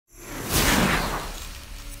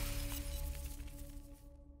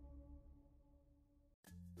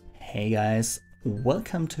Hey guys,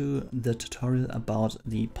 welcome to the tutorial about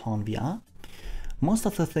the Pawn VR. Most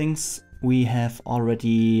of the things we have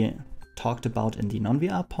already talked about in the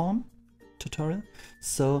non-VR Pawn tutorial.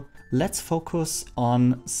 So let's focus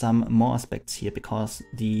on some more aspects here, because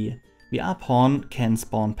the VR Pawn can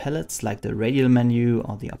spawn palettes like the radial menu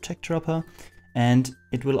or the object dropper, and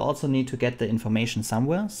it will also need to get the information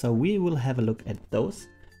somewhere. So we will have a look at those.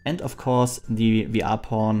 And of course, the VR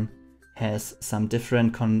Pawn has some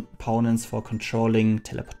different components for controlling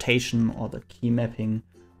teleportation or the key mapping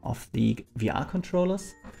of the VR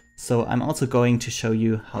controllers. So I'm also going to show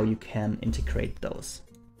you how you can integrate those.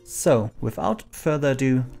 So without further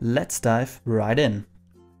ado, let's dive right in.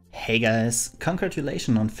 Hey guys,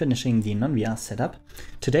 congratulations on finishing the non-VR setup.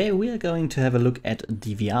 Today we are going to have a look at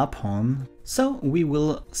the VR Pawn. So we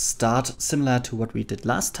will start similar to what we did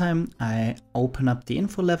last time. I open up the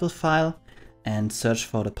info level file and search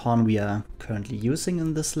for the pawn we are currently using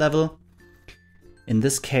in this level. In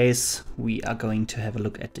this case, we are going to have a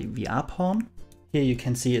look at the VR Pawn. Here you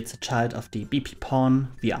can see it's a child of the BP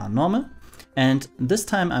Pawn VR normal. And this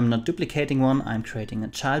time I'm not duplicating one, I'm creating a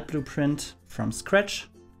child blueprint from scratch,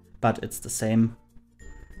 but it's the same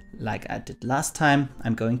like I did last time.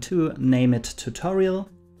 I'm going to name it tutorial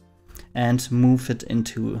and move it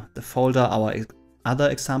into the folder our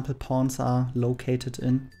other example pawns are located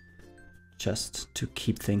in, just to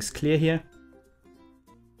keep things clear here.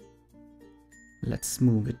 Let's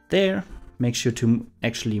move it there. Make sure to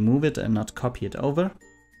actually move it and not copy it over.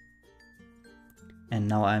 And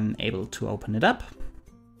now I'm able to open it up.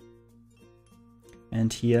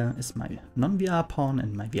 And here is my non-VR pawn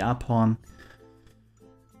and my VR pawn.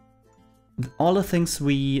 All the things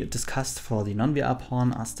we discussed for the non-VR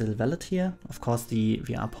pawn are still valid here. Of course, the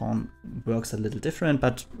VR pawn works a little different,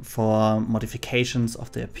 but for modifications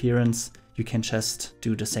of the appearance, you can just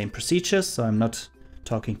do the same procedures. So I'm not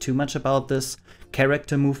talking too much about this.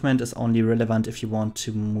 Character movement is only relevant if you want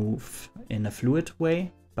to move in a fluid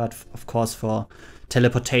way. But of course, for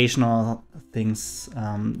teleportation or things,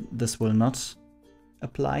 this will not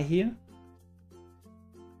apply here.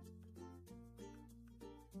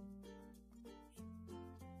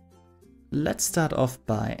 Let's start off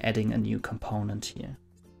by adding a new component here.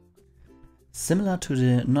 Similar to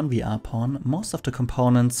the non-VR pawn, most of the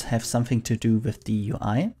components have something to do with the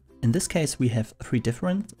UI. In this case, we have three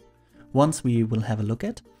different ones we will have a look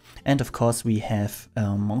at. And of course, we have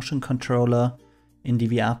a motion controller in the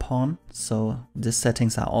VR pawn. So these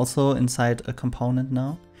settings are also inside a component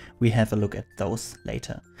now. We have a look at those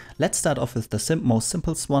later. Let's start off with the most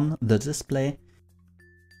simplest one, the display.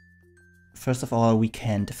 First of all, we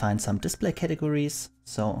can define some display categories.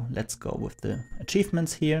 So let's go with the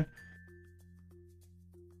achievements here.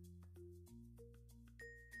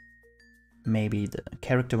 Maybe the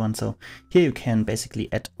character one. So here you can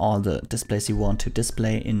basically add all the displays you want to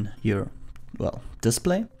display in your,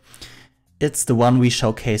 display. It's the one we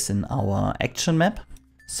showcase in our action map.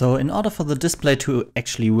 So in order for the display to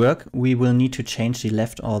actually work, we will need to change the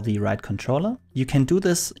left or the right controller. You can do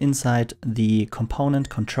this inside the component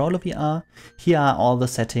controller VR. Here are all the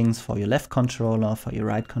settings for your left controller, for your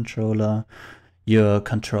right controller, your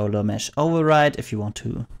controller mesh override if you want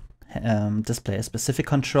to display a specific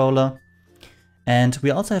controller. And we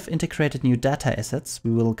also have integrated new data assets.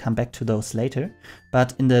 We will come back to those later.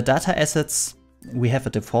 But in the data assets, we have a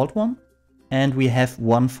default one, and we have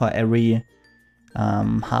one for every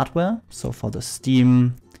hardware. So for the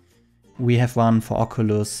Steam, we have one for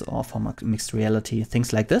Oculus or for mixed reality,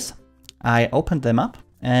 things like this. I opened them up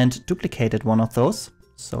and duplicated one of those.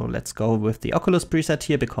 So let's go with the Oculus preset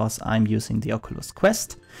here because I'm using the Oculus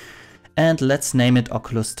Quest. And let's name it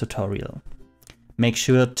Oculus Tutorial. Make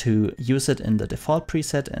sure to use it in the default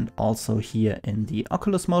preset and also here in the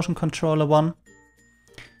Oculus motion controller one.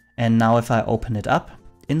 And now if I open it up,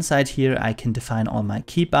 inside here I can define all my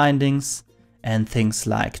key bindings and things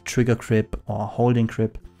like trigger grip or holding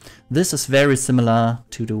grip. This is very similar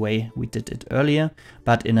to the way we did it earlier,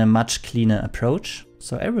 but in a much cleaner approach.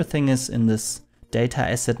 So everything is in this data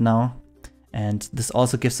asset now. And this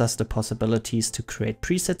also gives us the possibilities to create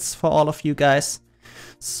presets for all of you guys.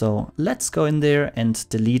 So let's go in there and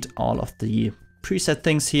delete all of the preset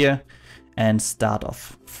things here and start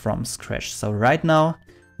off from scratch. So right now,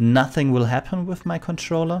 nothing will happen with my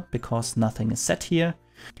controller because nothing is set here.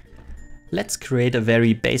 Let's create a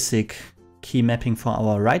very basic key mapping for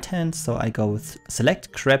our right hand. So I go with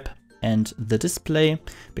select, grab and the display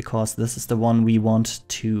because this is the one we want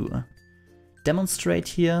to demonstrate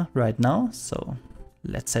here right now. So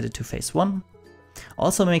let's set it to phase 1.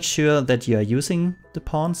 Also make sure that you are using the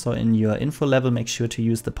pawn. So in your info level, make sure to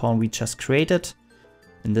use the pawn we just created.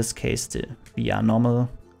 In this case, the VR normal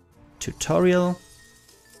tutorial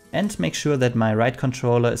and make sure that my right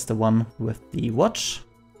controller is the one with the watch.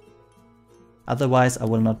 Otherwise I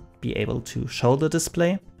will not be able to show the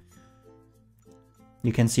display.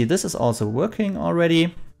 You can see this is also working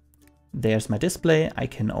already. There's my display, I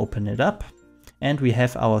can open it up and we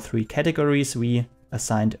have our 3 categories we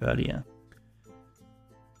assigned earlier.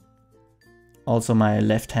 Also my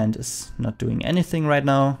left hand is not doing anything right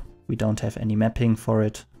now. We don't have any mapping for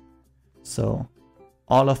it. So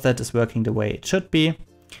all of that is working the way it should be.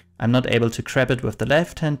 I'm not able to grab it with the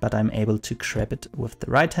left hand, but I'm able to grab it with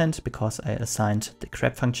the right hand because I assigned the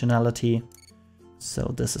grab functionality.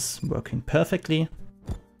 So this is working perfectly.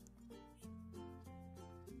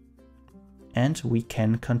 And we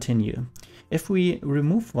can continue. If we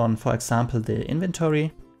remove one, for example, the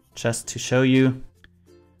inventory, just to show you,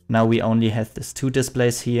 now we only have these 2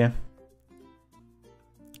 displays here.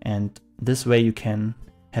 And this way you can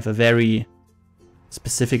have a very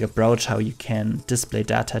specific approach how you can display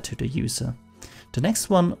data to the user. The next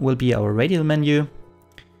one will be our radial menu.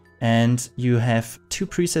 And you have 2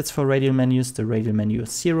 presets for radial menus, the radial menu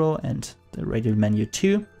 0 and the radial menu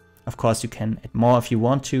 2. Of course, you can add more if you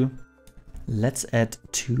want to. Let's add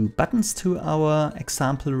 2 buttons to our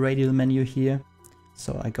example radial menu here.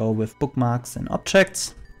 So I go with bookmarks and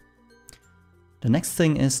objects. The next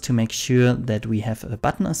thing is to make sure that we have a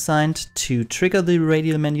button assigned to trigger the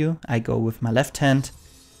radial menu. I go with my left hand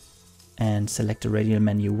and select the radial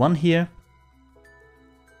menu 1 here.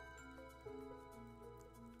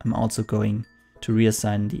 I'm also going to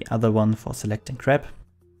reassign the other one for select and grab.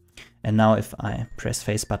 And now if I press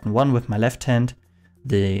face button 1 with my left hand,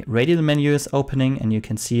 the radial menu is opening and you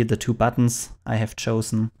can see the 2 buttons I have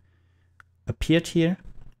chosen appeared here.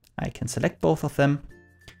 I can select both of them.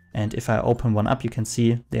 And if I open one up, you can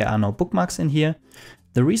see there are no bookmarks in here.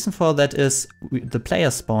 The reason for that is the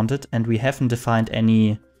player spawned it and we haven't defined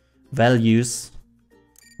any values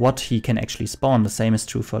what he can actually spawn. The same is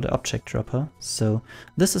true for the object dropper. So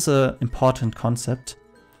this is an important concept.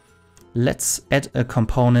 Let's add a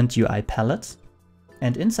component UI palette.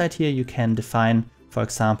 And inside here you can define, for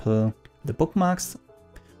example, the bookmarks.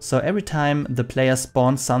 So every time the player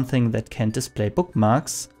spawns something that can display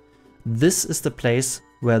bookmarks, this is the place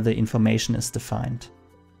where the information is defined.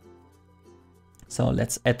 So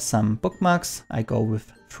let's add some bookmarks. I go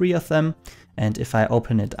with 3 of them. And if I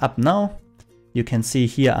open it up now, you can see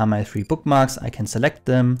here are my 3 bookmarks. I can select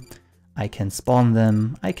them, I can spawn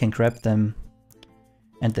them, I can grab them,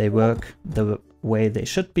 and they work the way they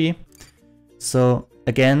should be. So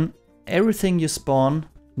again, everything you spawn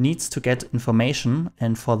needs to get information,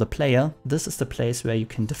 and for the player, this is the place where you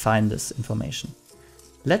can define this information.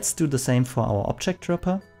 Let's do the same for our object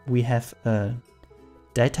dropper. We have a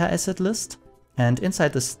data asset list, and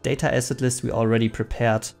inside this data asset list we already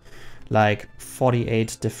prepared like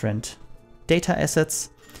 48 different data assets.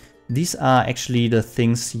 These are actually the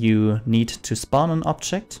things you need to spawn an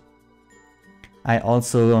object. I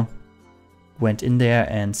also went in there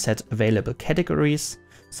and set available categories.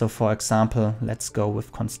 So for example, let's go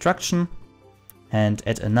with construction and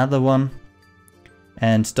add another one.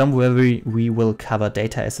 And don't worry, we will cover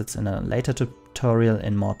data assets in a later tutorial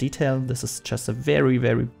in more detail. This is just a very,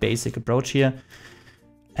 very basic approach here.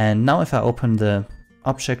 And now if I open the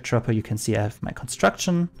object dropper, you can see I have my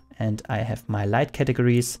construction and I have my light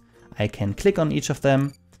categories. I can click on each of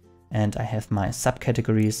them and I have my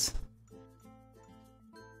subcategories.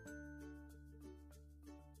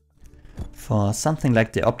 For something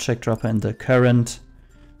like the object dropper in the current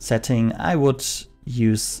setting, I would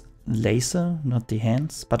use laser, not the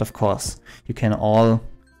hands, but of course you can all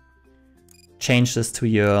change this to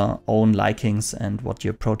your own likings and what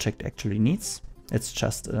your project actually needs. It's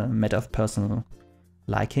just a matter of personal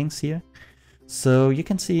likings here. So you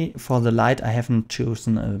can see for the light I haven't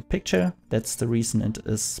chosen a picture, that's the reason it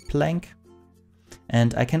is blank.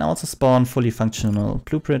 And I can also spawn fully functional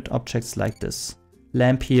blueprint objects like this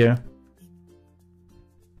lamp here.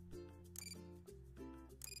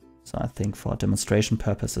 So I think for demonstration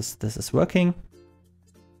purposes this is working.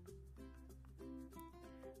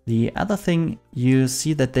 The other thing, you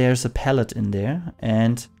see that there's a palette in there,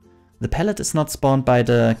 and the palette is not spawned by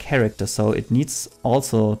the character, so it needs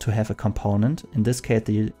also to have a component, in this case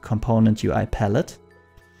the component UI palette,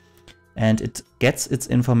 and it gets its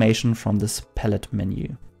information from this palette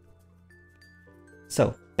menu.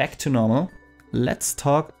 So back to normal. Let's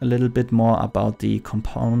talk a little bit more about the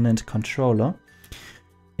component controller.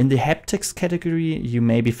 In the haptics category, you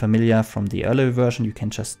may be familiar from the earlier version, you can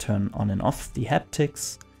just turn on and off the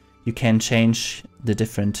haptics. You can change the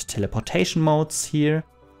different teleportation modes here.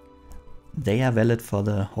 They are valid for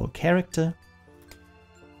the whole character.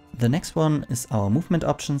 The next one is our movement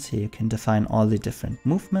options. Here you can define all the different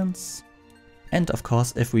movements. And of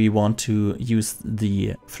course, if we want to use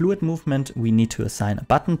the fluid movement, we need to assign a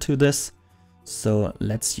button to this. So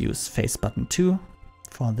let's use face button 2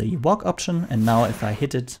 for the walk option. And now if I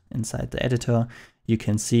hit it inside the editor, you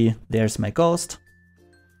can see there's my ghost.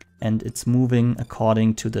 And it's moving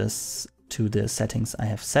according to the settings I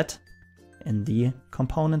have set in the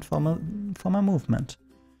component for my movement.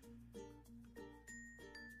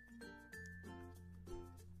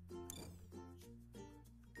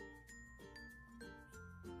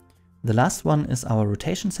 The last one is our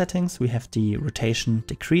rotation settings. We have the rotation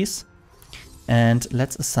decrease, and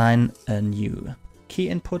let's assign a new key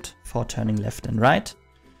input for turning left and right.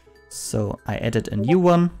 So I added a new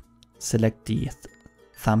one, select the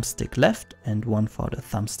thumbstick left and one for the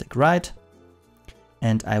thumbstick right.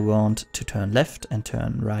 And I want to turn left and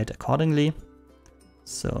turn right accordingly.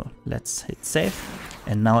 So let's hit save.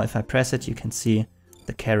 And now if I press it, you can see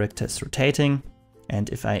the character is rotating. And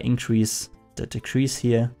if I increase the decrease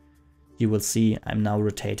here, you will see I'm now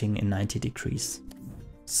rotating in 90 degrees.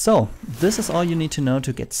 So this is all you need to know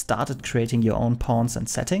to get started creating your own pawns and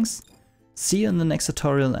settings. See you in the next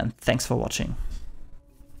tutorial, and thanks for watching.